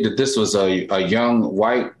believe that this was a young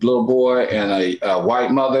white little boy and a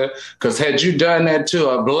white mother, because had you done that to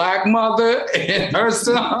a black mother and her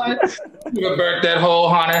son, you would have burnt that whole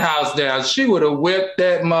haunted house down. She would have whipped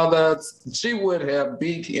that mother. She would have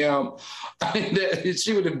beat him.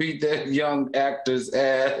 She would have beat that young actor's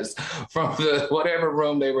ass from the whatever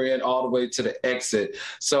room they were in all the way to the exit.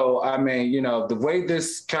 So, I mean, the way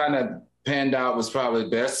this kind of panned out was probably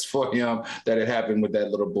best for him that it happened with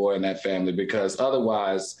that little boy and that family, because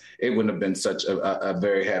otherwise it wouldn't have been such a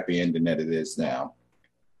very happy ending that it is now.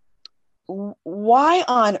 Why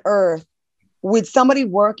on earth would somebody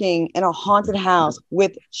working in a haunted house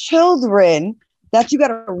with children that you got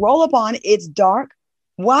to roll up on? It's dark.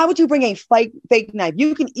 Why would you bring a fake knife?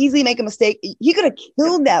 You can easily make a mistake. He could have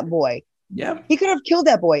killed that boy. Yeah, he could have killed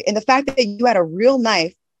that boy. And the fact that you had a real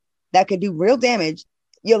knife that could do real damage,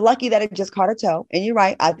 you're lucky that it just caught a toe. And you're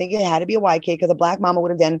right. I think it had to be a white kid, because a black mama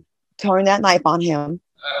would have then turned that knife on him.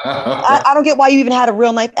 I don't get why you even had a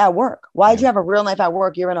real knife at work. Why did you have a real knife at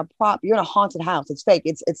work? You're in a haunted house. It's fake.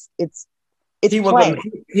 He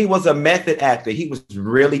was a method actor. He was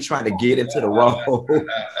really trying to get into the role.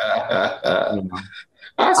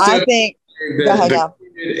 I think the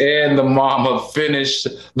kid and the mama finished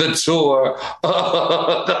the tour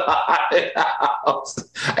of the house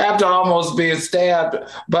after almost being stabbed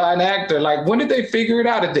by an actor. Like, when did they figure it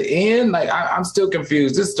out at the end? Like, I'm still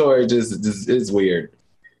confused. This story just is weird.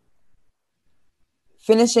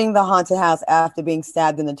 Finishing the haunted house after being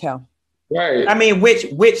stabbed in the toe. Right. I mean,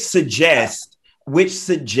 which suggests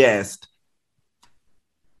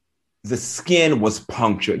the skin was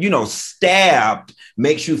punctured. Stabbed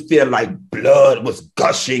makes you feel like blood was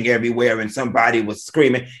gushing everywhere and somebody was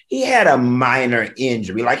screaming. He had a minor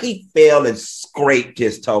injury, like he fell and scraped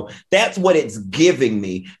his toe. That's what it's giving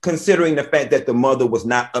me, considering the fact that the mother was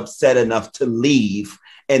not upset enough to leave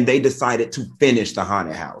and they decided to finish the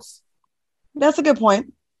haunted house. That's a good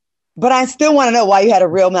point. But I still want to know why you had a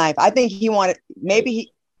real knife. I think he wanted,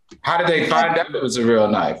 How did they find out it was a real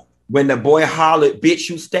knife? When the boy hollered, "Bitch,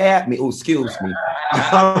 you stabbed me." Oh, excuse me.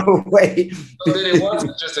 Wait. So then it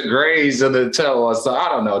wasn't just a graze of the toe. So I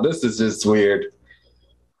don't know. This is just weird.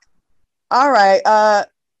 All right.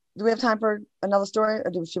 Do we have time for another story,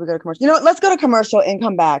 or should we go to commercial? You know what? Let's go to commercial and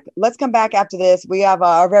come back. Let's come back after this. We have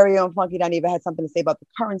our very own Funky Dineva had something to say about the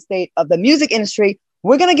current state of the music industry.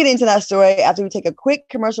 We're going to get into that story after we take a quick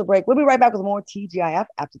commercial break. We'll be right back with more TGIF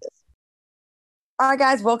after this. All right,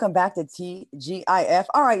 guys, welcome back to TGIF.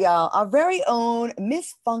 All right, y'all, our very own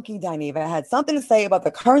Miss Funky Dineva had something to say about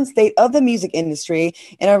the current state of the music industry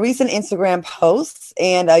in a recent Instagram post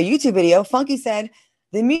and a YouTube video. Funky said,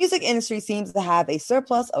 the music industry seems to have a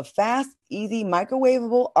surplus of fast, easy,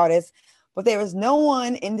 microwavable artists, but there's no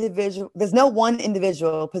one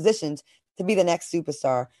individual positioned to be the next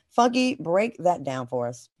superstar. Funky, break that down for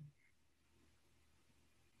us.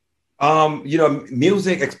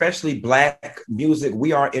 Music, especially Black music,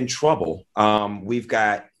 we are in trouble. We've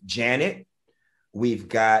got Janet, we've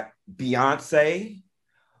got Beyonce,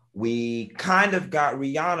 we kind of got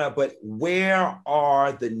Rihanna, but where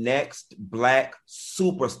are the next Black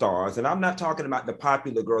superstars? And I'm not talking about the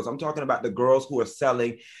popular girls. I'm talking about the girls who are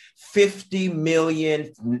selling 50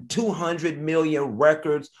 million, 200 million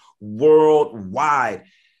records worldwide.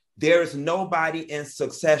 There's nobody in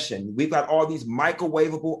succession. We've got all these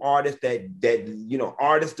microwavable artists that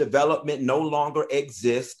artist development no longer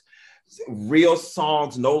exists. Real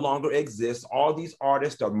songs no longer exist. All these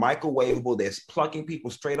artists are microwavable. They're plucking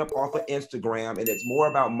people straight up off of Instagram, and it's more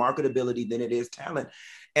about marketability than it is talent.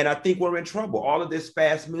 And I think we're in trouble. All of this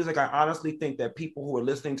fast music, I honestly think that people who are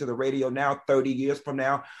listening to the radio now, 30 years from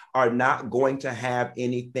now, are not going to have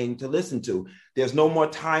anything to listen to. There's no more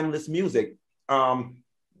timeless music.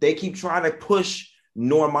 They keep trying to push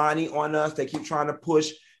Normani on us. They keep trying to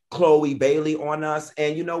push Chloe Bailey on us.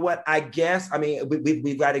 And you know what?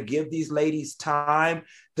 We've got to give these ladies time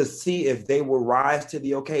to see if they will rise to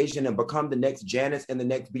the occasion and become the next Janets and the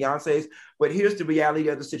next Beyoncés. But here's the reality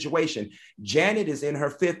of the situation. Janet is in her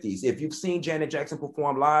 50s. If you've seen Janet Jackson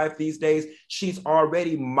perform live these days, she's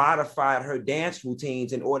already modified her dance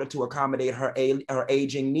routines in order to accommodate her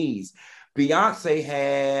aging needs. Beyonce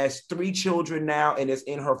has 3 children now and is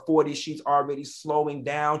in her 40s. She's already slowing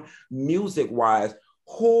down music-wise.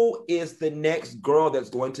 Who is the next girl that's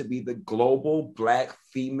going to be the global Black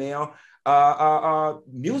female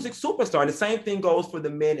music superstar? And the same thing goes for the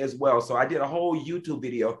men as well. So I did a whole YouTube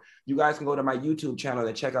video. You guys can go to my YouTube channel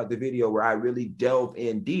and check out the video where I really delve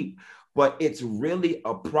in deep. But it's really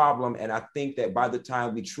a problem. And I think that by the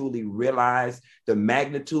time we truly realize the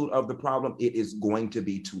magnitude of the problem, it is going to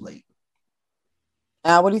be too late.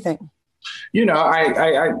 What do you think?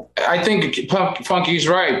 I think Funky's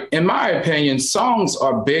right. In my opinion, songs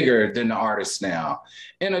are bigger than the artists now.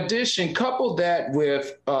 In addition, couple that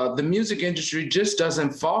with the music industry just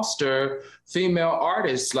doesn't foster female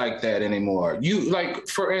artists like that anymore.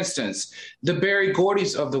 For instance, the Berry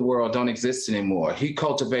Gordy's of the world don't exist anymore. He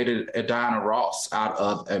cultivated a Diana Ross out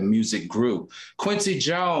of a music group. Quincy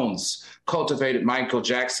Jones cultivated Michael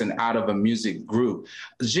Jackson out of a music group.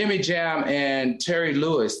 Jimmy Jam and Terry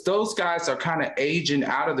Lewis, those guys are kind of aging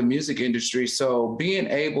out of the music industry. So being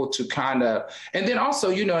able to and then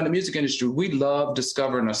also, in the music industry, we love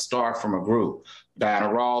discovering a star from a group.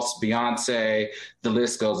 Diana Ross, Beyonce, the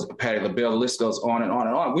list goes, Patti LaBelle, the list goes on and on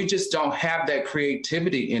and on. We just don't have that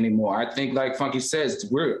creativity anymore. I think, like Funky says,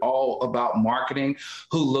 we're all about marketing.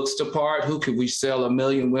 Who looks the part? Who could we sell 1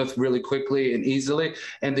 million with really quickly and easily,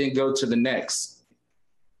 and then go to the next?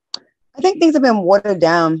 I think things have been watered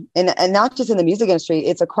down, and not just in the music industry,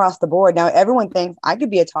 it's across the board. Now, everyone thinks I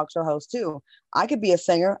could be a talk show host too. I could be a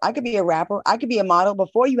singer. I could be a rapper. I could be a model.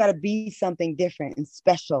 Before, you got to be something different and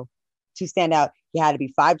special to stand out. You had to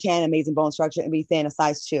be 5'10", amazing bone structure, and be thin, a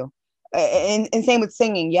size 2. And same with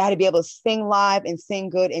singing. You had to be able to sing live and sing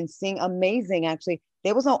good and sing amazing. Actually,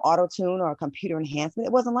 there was no auto-tune or computer enhancement.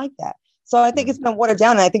 It wasn't like that. So I think it's been watered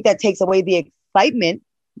down, and I think that takes away the excitement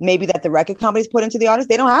maybe that the record companies put into the artists.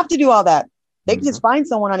 They don't have to do all that. They can just find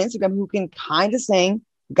someone on Instagram who can kind of sing,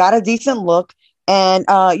 got a decent look, and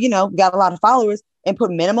got a lot of followers, and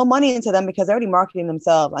put minimal money into them because they're already marketing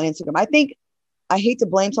themselves on Instagram. I hate to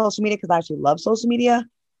blame social media because I actually love social media,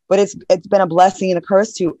 but it's been a blessing and a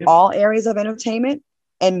curse to all areas of entertainment.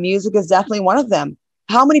 and music is definitely one of them.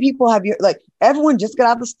 How many people have you, like, everyone just got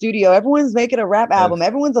out of the studio, everyone's making a rap album,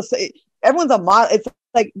 everyone's a model. It's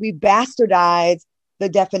like we bastardized the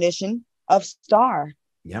definition of star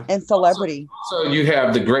and celebrity. So you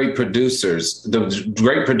have the great producers,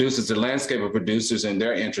 the landscape of producers, and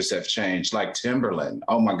their interests have changed, like Timberland.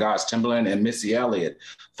 Oh my gosh, Timberland and Missy Elliott,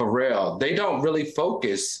 Pharrell. They don't really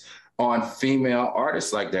focus on female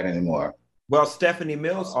artists like that anymore. Well, Stephanie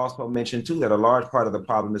Mills also mentioned too that a large part of the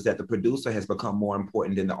problem is that the producer has become more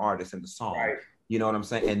important than the artist in the song. Right. You know what I'm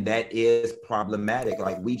saying? And that is problematic.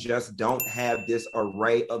 Like, we just don't have this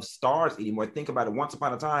array of stars anymore. Think about it. Once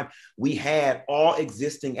upon a time, we had all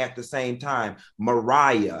existing at the same time.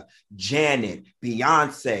 Mariah, Janet,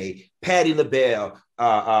 Beyonce, Patti LaBelle,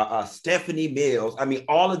 Stephanie Mills. I mean,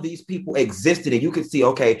 all of these people existed, and you could see,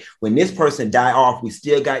 okay, when this person died off, we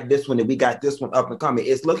still got this one, and we got this one up and coming.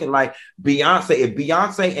 It's looking like Beyonce. If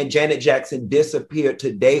Beyonce and Janet Jackson disappeared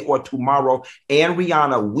today or tomorrow, and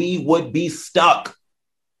Rihanna, we would be stuck.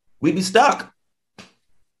 We'd be stuck.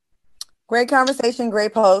 Great conversation,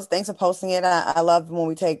 great post. Thanks for posting it. I love when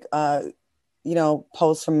we take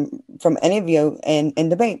posts from any of you and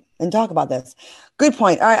debate and talk about this. Good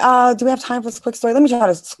point. All right. Do we have time for this quick story? Let me try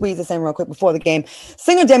to squeeze this in real quick before the game.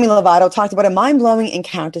 Singer Demi Lovato talked about a mind-blowing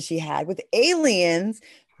encounter she had with aliens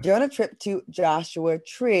during a trip to Joshua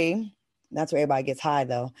Tree. That's where everybody gets high,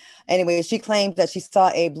 though. Anyway, she claimed that she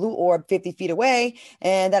saw a blue orb 50 feet away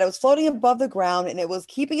and that it was floating above the ground and it was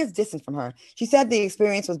keeping its distance from her. She said the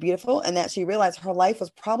experience was beautiful and that she realized her life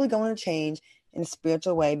was probably going to change in a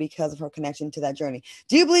spiritual way because of her connection to that journey.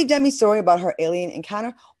 Do you believe Demi's story about her alien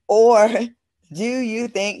encounter, or do you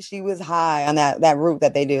think she was high on that route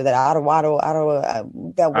that they do, that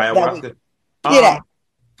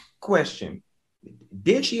Question: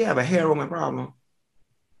 did she have a heroin problem?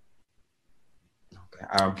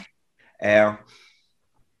 Okay, Al.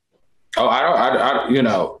 Oh, I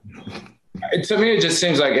to me, it just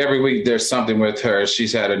seems like every week there's something with her.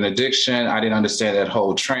 She's had an addiction. I didn't understand that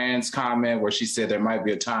whole trans comment where she said there might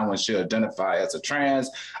be a time when she'll identify as a trans.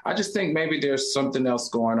 I just think maybe there's something else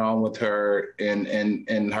going on with her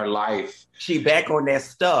in her life. She back on that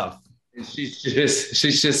stuff. She's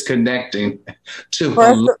just connecting to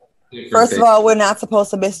First of all, we're not supposed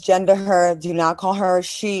to misgender her. Do not call her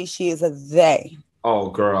she. She is a they. Oh,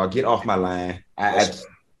 girl, get off my line.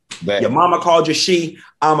 Your mama called you she,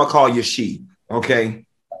 I'ma call you she. Okay.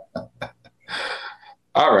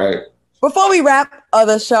 All right. Before we wrap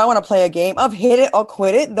the show, I want to play a game of Hit It or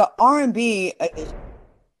Quit It. The R&B.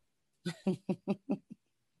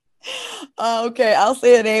 Okay, I'll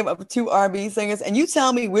say the name of 2 R&B singers, and you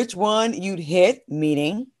tell me which one you'd hit,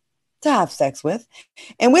 meaning to have sex with,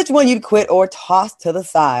 and which one you'd quit or toss to the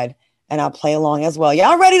side. And I'll play along as well.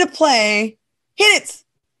 Y'all ready to play Hit It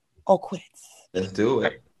or Quit It? Let's do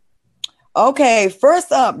it. Okay,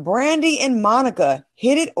 first up, Brandy and Monica.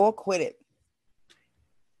 Hit it or quit it?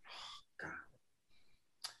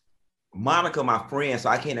 Monica, my friend, so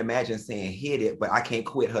I can't imagine saying hit it, but I can't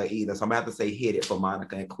quit her either. So I'm going to have to say hit it for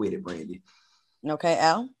Monica and quit it, Brandy. Okay,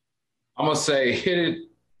 Al? I'm going to say hit it,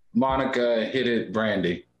 Monica, hit it,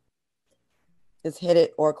 Brandy. Just hit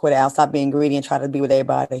it or quit it. I'll stop being greedy and try to be with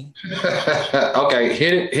everybody. Okay,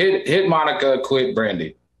 hit Monica, quit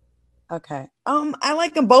Brandy. Okay. I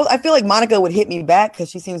like them both. I feel like Monica would hit me back because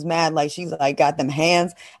she seems mad, like she's like got them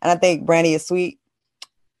hands, and I think Brandy is sweet.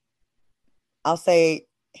 I'll say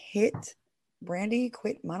hit Brandy,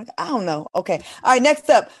 quit Monica. I don't know. Okay. All right. Next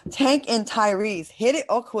up, Tank and Tyrese. Hit it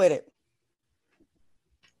or quit it?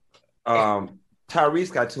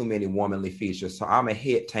 Tyrese got too many womanly features, so I'm gonna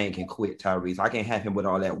hit Tank and quit Tyrese. I can't have him with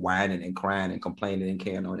all that whining and crying and complaining and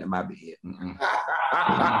carrying on in my bed.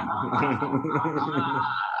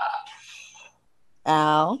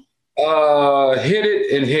 Al? Hit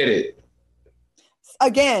it and hit it.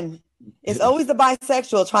 Again, it's always the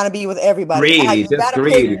bisexual trying to be with everybody. Greedy, You gotta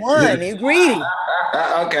pick one. You're greedy.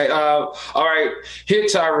 Okay. All right.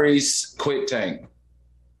 Hit Tyrese, quit Tank.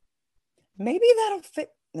 Maybe that'll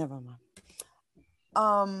fit. Never mind.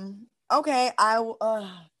 Okay.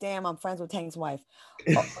 Damn, I'm friends with Tank's wife.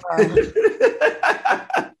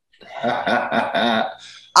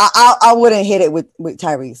 I wouldn't hit it with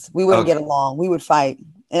Tyrese. We wouldn't get along. We would fight.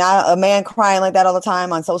 And a man crying like that all the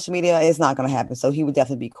time on social media is not going to happen. So he would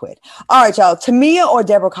definitely be quit. All right, y'all. Tamia or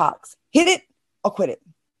Deborah Cox? Hit it or quit it?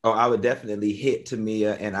 Oh, I would definitely hit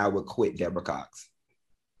Tamia and I would quit Deborah Cox.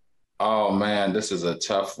 Oh, man, this is a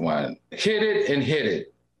tough one. Hit it and hit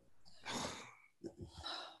it.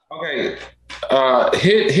 Okay.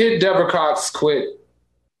 Hit Deborah Cox, quit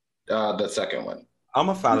the second one. I'm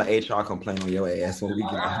gonna file an HR complaint on your ass when we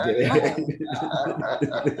get out there.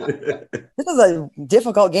 It's was a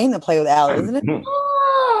difficult game to play with Al, isn't it?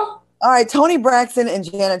 All right, Toni Braxton and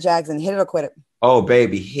Janet Jackson, hit it or quit it. Oh,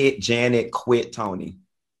 baby, hit Janet, quit Toni.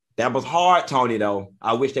 That was hard, Toni, though.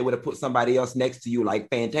 I wish they would have put somebody else next to you, like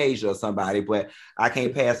Fantasia or somebody, but I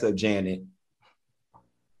can't pass up Janet.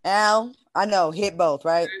 Al, I know, hit both,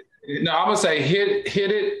 right? No, I'm gonna say hit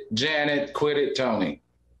it, Janet, quit it, Toni.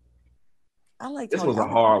 I like This Toni. was a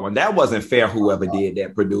hard one. That wasn't fair, whoever did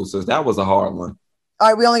that, producers. That was a hard one. All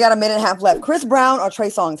right, we only got a minute and a half left. Chris Brown or Trey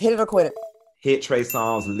Songz, hit it or quit it. Hit Trey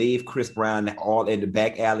Songz, leave Chris Brown all in the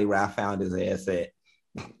back alley where I found his ass at.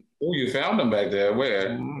 Oh, you found him back there. Where?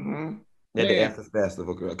 Mm-hmm. At the Essence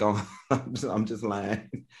Festival, girl. Go on. I'm just lying.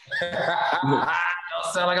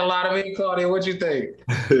 Don't sound like a lot of me, Claudia. What you think?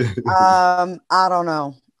 I don't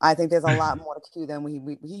know. I think there's a lot more to Q than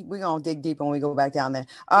we gonna dig deep when we go back down there.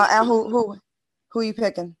 Al, who are you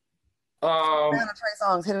picking? Trey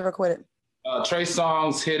Songz, hit it or quit it. Trey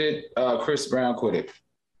Songz, hit it. Chris Brown, quit it.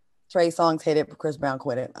 Trey Songz, hit it. Chris Brown,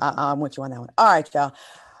 quit it. I'm with you on that one. All right, y'all.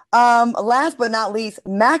 Last but not least,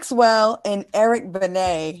 Maxwell and Eric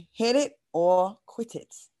Benet, hit it or quit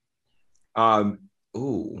it.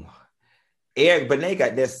 Eric Benet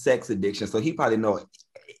got that sex addiction, so he probably know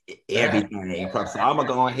everything. So I'm gonna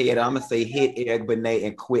go ahead. I'm gonna say hit Eric Benet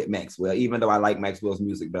and quit Maxwell, even though I like Maxwell's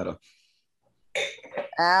music better.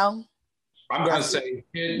 Al, I'm gonna say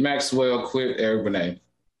hit Maxwell, quit Eric Benet.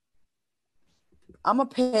 I'm gonna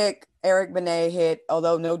pick Eric Benet, hit.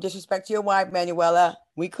 Although no disrespect to your wife, Manuela,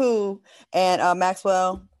 we cool. And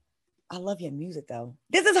Maxwell, I love your music though.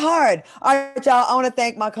 This is hard. All right, y'all. I want to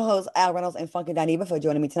thank my co-hosts Al Reynolds and Funky Dineva for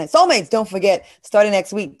joining me tonight. Soulmates, don't forget, starting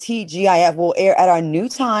next week, TGIF will air at our new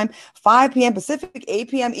time, 5 p.m. Pacific,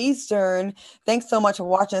 8 p.m. Eastern. Thanks so much for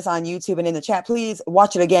watching us on YouTube and in the chat. Please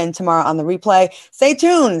watch it again tomorrow on the replay. Stay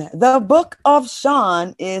tuned. The Book of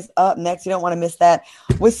Sean is up next. You don't want to miss that.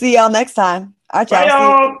 We'll see y'all next time. All right,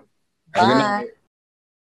 y'all. Bye. Bye.